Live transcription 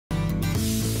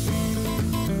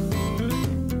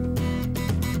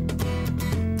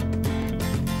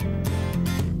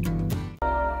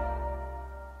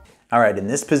All right, in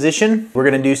this position, we're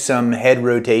gonna do some head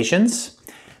rotations.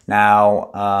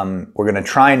 Now, we're gonna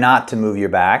try not to move your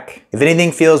back. If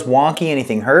anything feels wonky,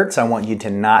 anything hurts, I want you to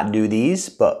not do these,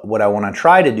 but what I wanna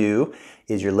try to do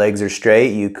is your legs are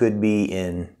straight. You could be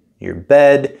in your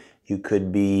bed, you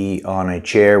could be on a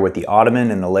chair with the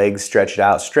ottoman and the legs stretched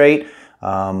out straight.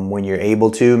 When you're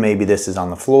able to, maybe this is on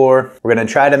the floor. We're gonna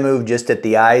try to move just at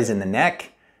the eyes and the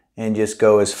neck and just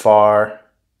go as far,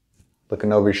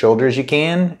 looking over your shoulder as you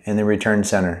can, and then return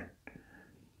center.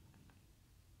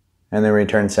 And then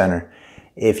return center.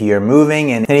 If you're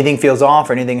moving and anything feels off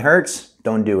or anything hurts,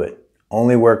 don't do it.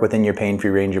 Only work within your pain-free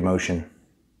range of motion.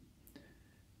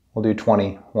 We'll do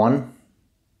 20. 1,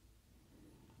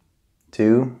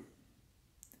 2,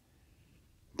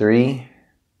 3,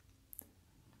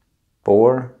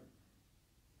 4,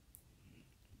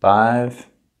 5,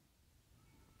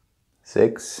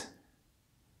 6,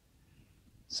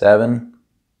 7,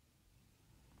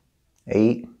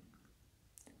 8,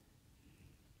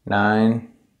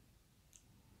 9,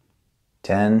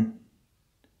 10,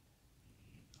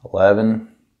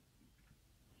 11,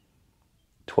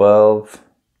 12,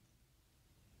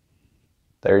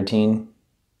 13,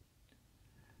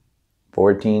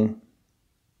 14,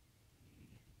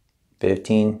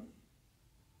 15,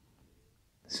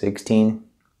 16,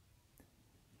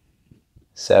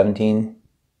 17,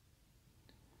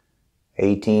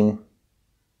 18,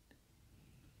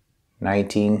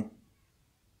 19,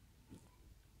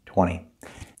 20.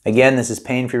 Again, this is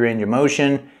pain-free range of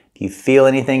motion. If you feel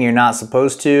anything you're not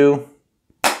supposed to,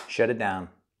 shut it down.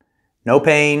 No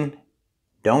pain,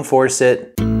 don't force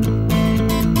it.